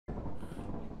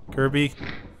Kirby.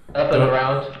 Up and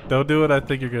around. Don't do what I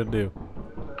think you're gonna do.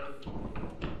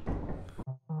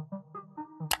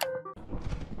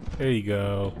 There you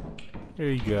go. There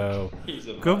you go.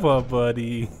 Come on,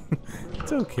 buddy.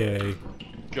 It's okay.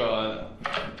 God.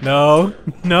 No,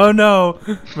 no, no.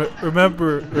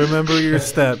 Remember your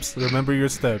steps. Remember your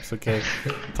steps. Okay.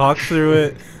 Talk through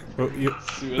it.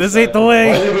 This ain't the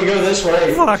way. Why did we go this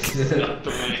way? Fuck.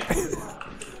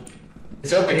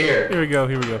 It's over here. Here we go.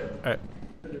 Here we go. All right.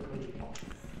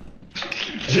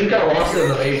 You got lost in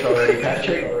the maze already,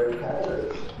 Patrick.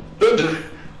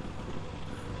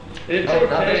 It's Oh,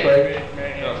 not this way.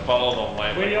 man. Follow the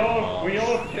light. We all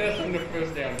test on the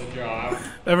first down the job.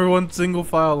 Everyone, single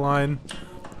file line.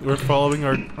 We're following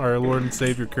our Lord and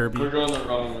Savior Kirby. We're going the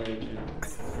wrong way, dude.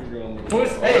 We're going the wrong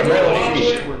Push. way. Hey, Oh, Melody.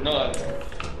 shit, we're not.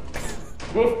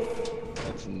 Woof.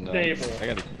 That's nuts. Stable. I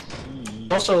gotta key.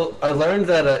 Also, I learned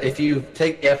that if you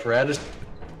take the apparatus...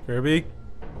 Kirby?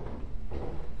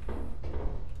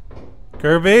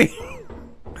 Kirby?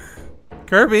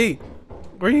 Kirby!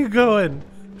 Where you going?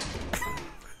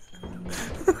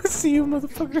 See you,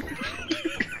 motherfucker.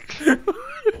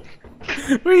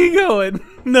 Where you going?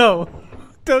 No.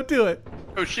 Don't do it.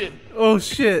 Oh shit. Oh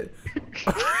shit.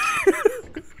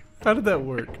 How did that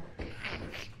work?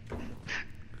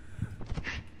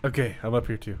 Okay, I'm up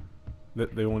here too.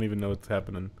 They won't even know what's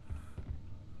happening.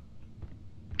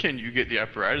 Can you get the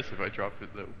apparatus if I drop it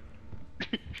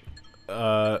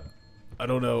though? I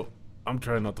don't know. I'm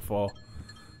trying not to fall.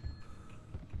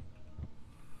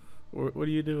 What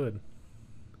are you doing?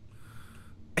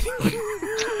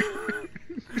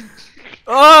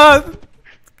 Oh!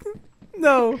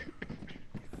 No!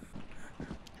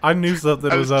 I knew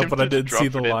something was up, but I didn't see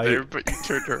the light. There, but you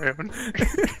turned around.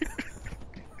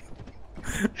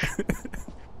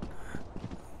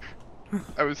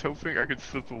 I was hoping I could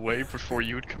slip away before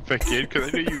you would come back in, because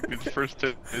I knew you'd be the first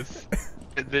to this.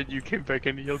 And then you came back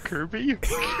in to yell Kirby.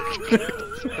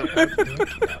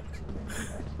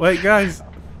 Wait, guys!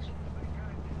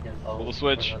 Pull the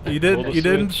switch. You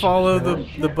didn't follow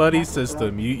the buddy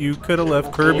system. You could have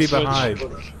left Kirby behind. Pull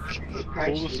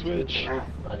the switch. Yeah,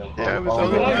 I was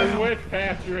on Love the and with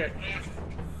Patrick.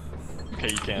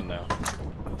 Okay, you can now.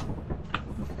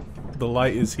 The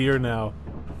light is here now.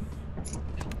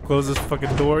 Close this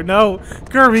fucking door. No!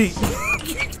 Kirby!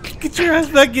 Get your ass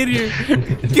back in here!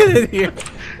 Get in here!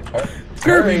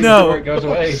 Kirby, no! It goes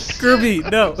away. Kirby,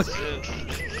 no!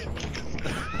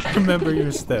 Remember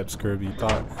your steps, Kirby. We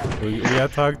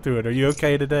gotta talk through it. Are you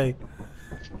okay today?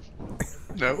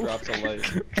 No. Drop the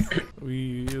light.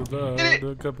 We love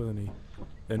the company.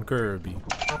 And Kirby.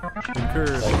 And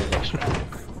Kirby.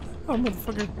 Oh,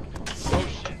 motherfucker. Oh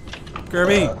shit.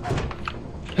 Kirby!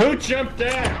 Who jumped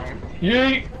down?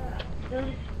 Yeet!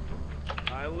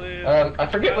 I live. I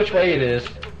forget which way it is.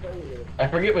 I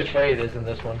forget which way it is in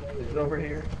this one. Is it over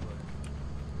here?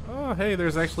 Oh, hey,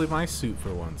 there's actually my suit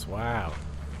for once. Wow.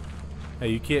 Hey,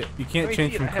 you can't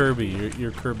change from Kirby.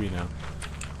 You're Kirby now.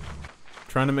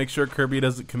 Trying to make sure Kirby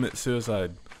doesn't commit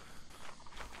suicide.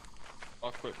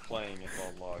 I'll quit playing if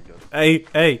I'll log up. Hey,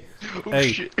 Oh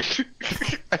hey. shit.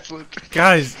 I slipped.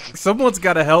 Guys, someone's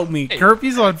gotta help me.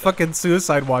 Kirby's on fucking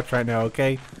suicide watch right now,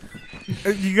 okay?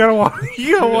 You gotta watch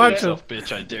him.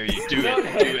 Bitch, I dare you. Do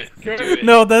it. Do it.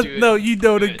 No, Do it. you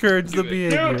don't Do it. encourage the Do it.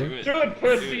 behavior. Do it. Good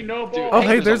pussy, no ball. Oh,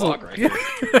 hey, There's there's a a. log right here.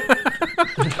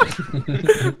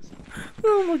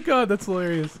 Oh my god, that's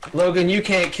hilarious. Logan, you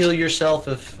can't kill yourself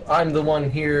if I'm the one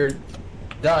here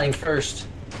dying first.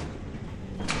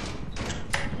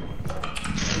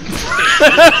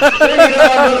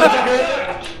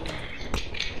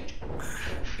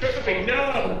 Kirby,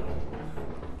 no!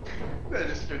 That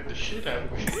just scared the shit out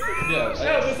of me. Yeah.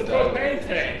 No, this is a propane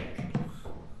tank.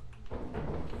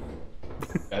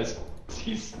 Guys,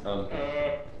 he's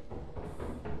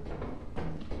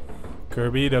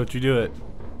Kirby, don't you do it.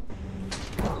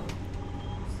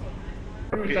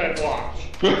 Suicide watch.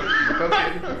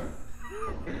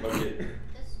 Okay.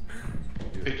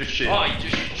 It just shit. Oh, you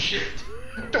just shit.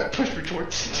 Don't push me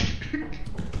towards it.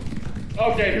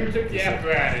 Okay, who took the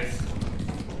apparatus?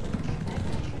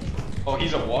 Oh,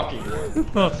 he's a walking one.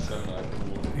 That's so not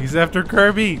cool. He's after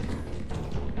Kirby.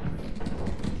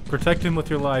 Protect him with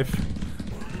your life.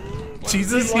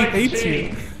 Jesus, he likes hates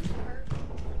you.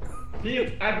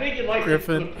 pink. I think he likes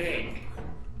Griffin. the pink.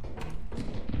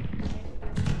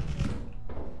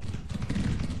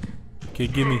 Okay,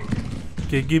 gimme.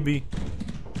 Okay, gimme.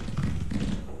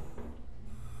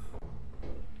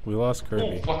 We lost Oh,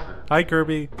 Kirby. fucker. Hi,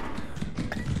 Kirby.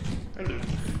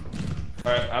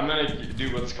 Alright, I'm gonna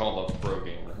do what's called a pro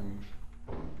gamer move.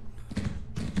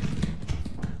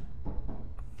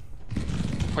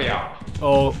 Oh yeah.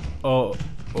 Oh,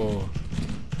 Oh.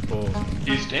 Oh.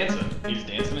 He's dancing. He's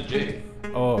dancing a jig.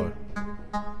 Oh.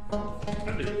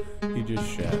 He just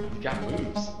shat. He got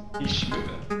moves. He's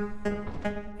schmoving.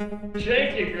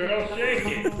 Shake it, girl, shake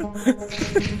it.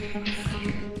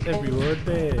 Everyone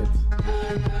dance.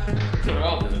 They're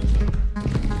all dancing.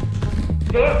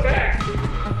 Throw it back.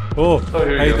 Oh, Oh,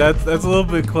 here you hey, go. that's a little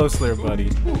bit close there, buddy.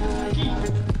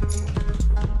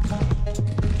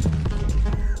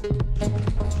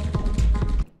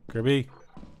 Kirby.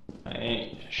 I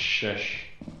ain't shush.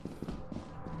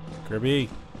 Kirby.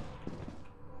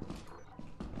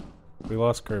 We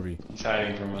lost Kirby. He's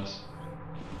hiding from us.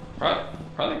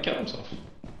 Probably killed himself.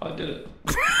 Probably did it.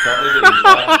 Probably did it.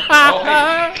 Oh,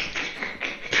 hey.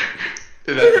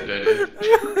 That's a dead end.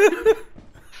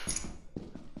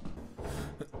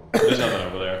 There's nothing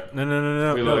over there.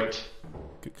 No. We looked.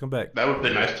 Come back. That would have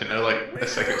been nice to know, like, a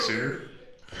second sooner.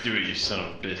 Dude, you son of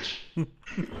a bitch.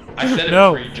 I said it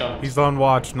No, before you jumped. he's on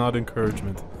watch, not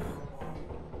encouragement.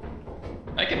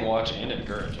 I can watch and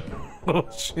encourage him. Oh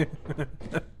shit.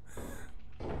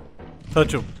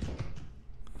 Touch him.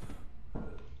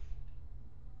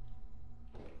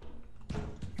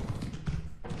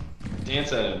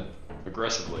 Dance at him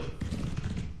aggressively.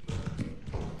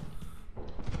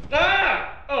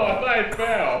 Ah! Oh, I thought it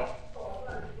fell.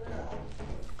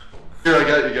 Here, I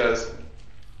got you guys.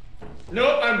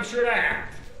 Nope, I'm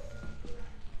trapped.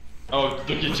 Oh, look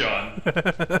at John.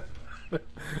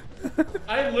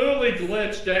 I literally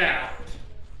glitched out.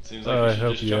 Seems like Oh, you I should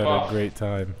hope just you jump had off. a great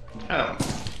time. Oh.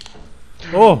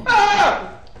 Oh!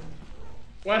 Ah!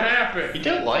 What happened? He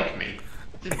don't like me.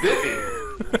 He bit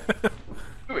me.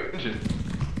 Wait, just...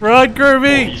 Run, Oh,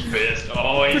 Kirby! he's pissed.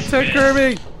 Oh, he's Protect pissed.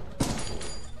 Kirby!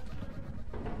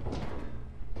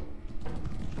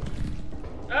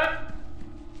 Ah!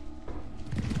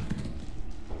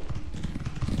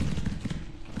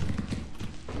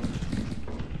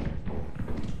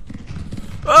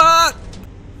 Ah!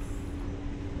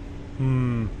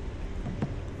 Hmm.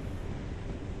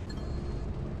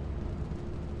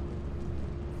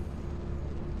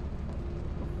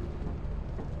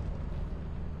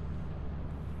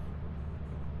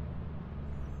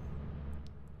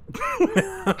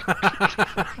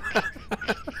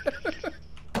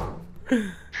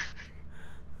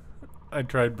 I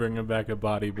tried bringing back a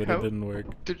body, but How- it didn't work.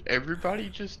 Did everybody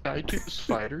just die to the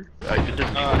spider? I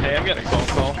didn't. Hey, I'm getting a phone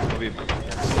call. I'll be back.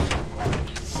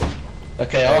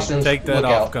 Okay, Austin, Take that look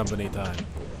off out. company time.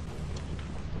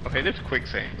 Okay, there's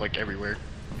quicksand, like, everywhere.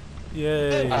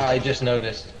 Yay. I just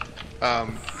noticed.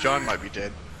 John might be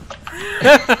dead.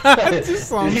 I just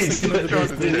saw him Did sitting in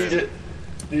the distance.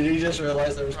 you just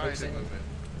realize there was Right in quicksand? the middle.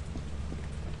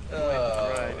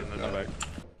 Oh, Right in the no. middle.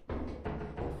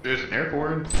 There's an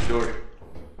airport door.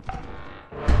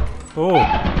 Oh.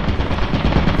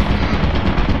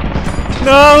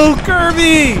 No,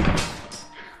 Kirby!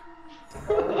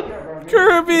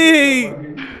 Kirby!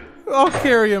 I'll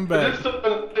carry him back.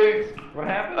 What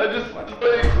happened? I just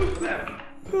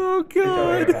Oh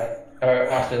god. Alright,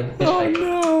 Austin, this Oh way.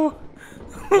 no.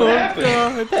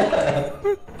 Oh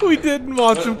god. We didn't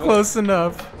watch him close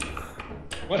enough.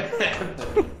 What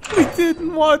happened? We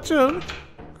didn't watch him.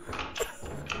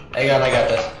 Hang on, I got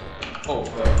this. Oh,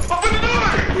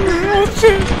 Oh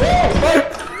shit.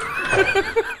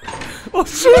 Oh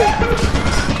shit.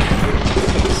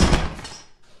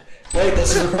 Wait,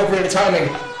 this is appropriate timing.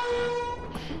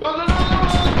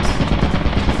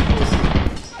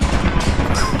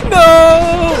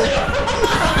 No!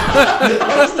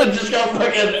 Austin just got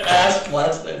fucking ass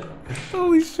blasted.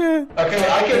 Holy shit. Okay,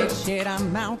 I can. Shit,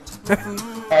 I'm out.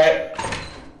 Alright.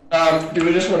 Do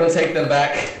we just want to take them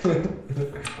back?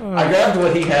 I grabbed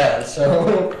what he has,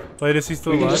 so Wait, is he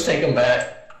still we can alive? just take him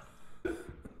back.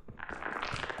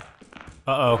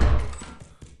 Uh-oh.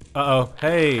 Uh-oh.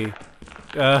 Hey.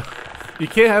 You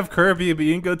can't have Kirby, but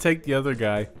you can go take the other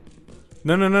guy.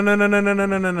 No.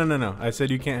 I said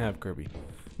you can't have Kirby.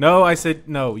 No, I said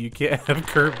no, you can't have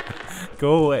Kirby.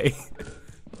 Go away.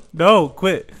 No,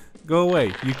 quit. Go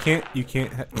away. You can't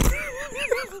have...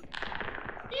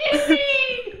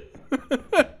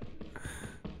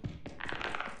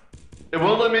 It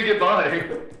won't let me get by.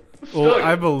 Well, I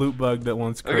have a loot bug that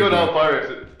wants I Kirby. go down fire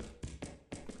exit.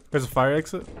 There's a fire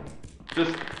exit?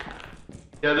 Just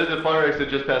yeah, there's a fire exit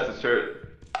just past the church.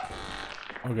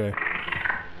 Okay.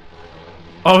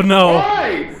 Oh no!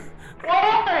 Why?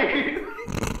 Why?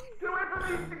 Get away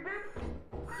from me!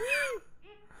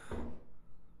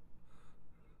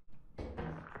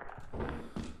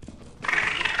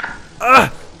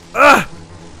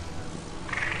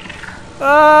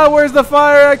 Ah, where's the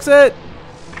fire exit?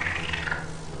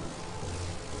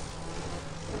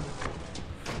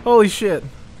 Holy shit.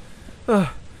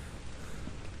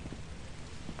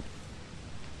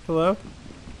 Hello?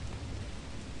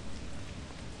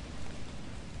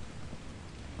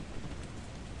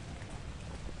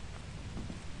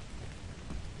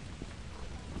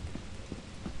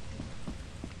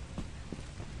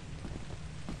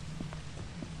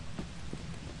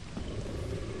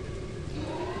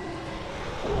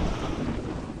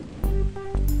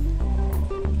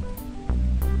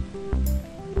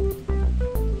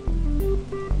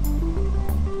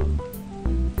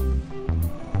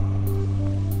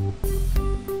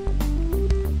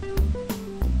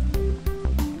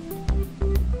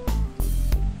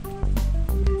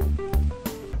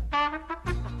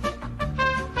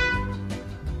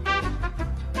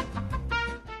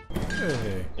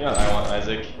 Hey. You know what I want,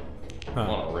 Isaac? I Huh.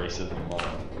 want a racism mod.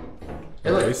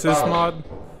 Hey, look, Racist follow. mod?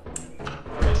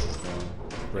 Racism.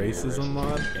 Racism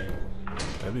mod?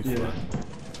 That'd be fun.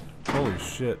 Holy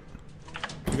shit.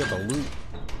 We got the loot.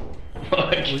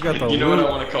 Like, We got the you know what loot. I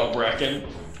want to call Bracken?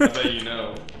 I bet you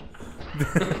know.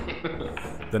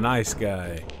 The nice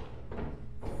guy.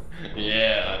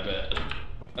 Yeah, I bet.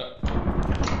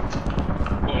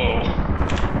 Whoa.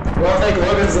 Well, I think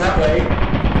Logan's that way.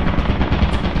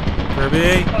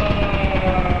 Kirby?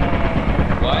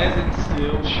 Why is it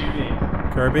still shooting?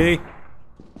 Kirby?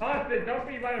 Austin, don't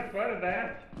be making fun of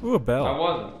that. Ooh, a bell. I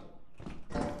wasn't.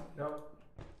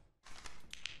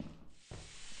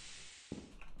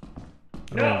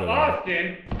 No,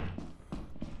 Austin.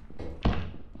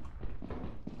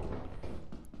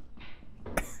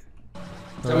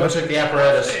 Someone took the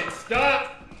apparatus. Austin,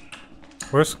 stop.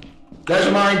 Where's... Those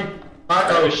are mine.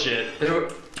 Oh shit.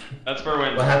 What That's for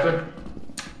when. happened?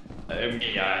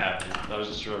 Yeah, I happened. That was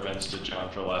just revenge to John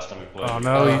for the last time we played. Oh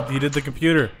no, he did the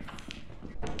computer.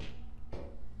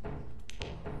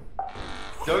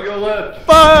 Don't go left.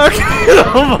 Fuck!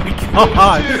 Oh my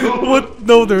god! What?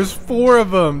 No, there's 4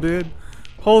 of them, dude.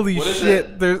 Holy What is shit!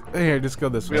 it? There's... Here, just go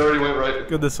this We way. already went right.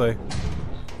 Go this way.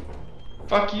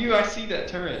 Fuck you, I see that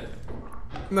turret.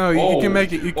 No, you can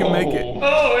make it. You can make it.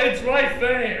 Oh, it's right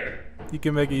there. You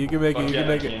can make it. You can make it. Fuck You yeah, can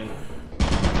make I it.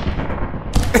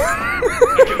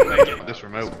 can. This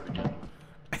remote.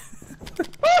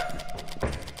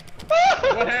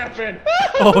 What happened?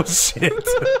 Oh shit!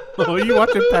 Oh, you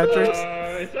watching Patrick's?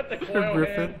 Is that the Or coil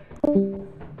Griffin? head?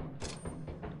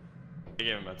 I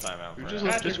gave him a timeout. For just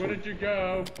now. Patrick, where did you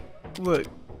go? Look.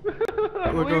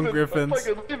 Look on Griffin's.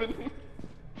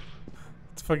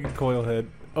 It's fucking coil head.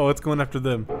 Oh, it's going after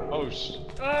them. Oh sh.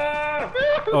 Ah!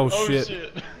 Oh, Oh shit.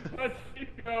 shit. Let's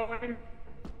keep going.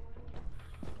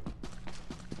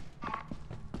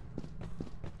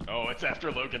 Oh, it's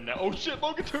after Logan now. Oh shit,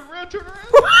 Logan, turn around, turn around.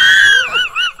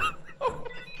 Oh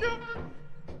my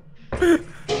god.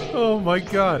 Oh my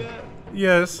god.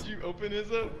 Yes. Did you open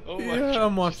his up? Oh my Yeah, god.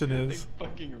 I'm watching Did his. they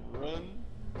fucking run.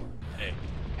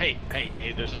 Hey,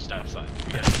 there's a stop sign.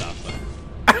 We got a stop sign.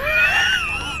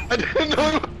 I didn't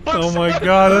know it was Oh my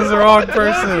god, that's the wrong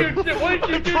person. What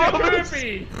did you do to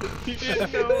Kirby? He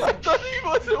didn't know. I thought he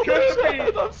wasn't Kirby!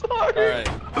 one shot. I'm sorry. Alright.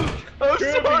 I'm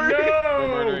Kirby, sorry. We're no!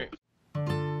 murdering.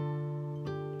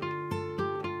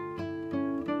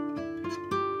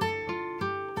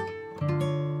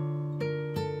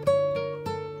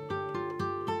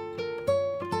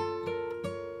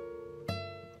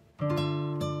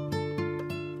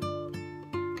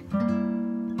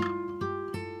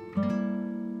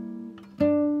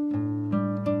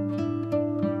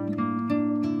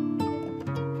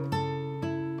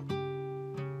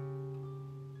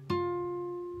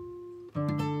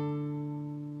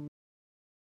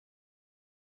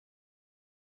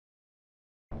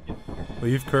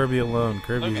 Leave Kirby alone.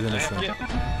 Kirby's Logan, I innocent.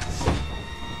 have to-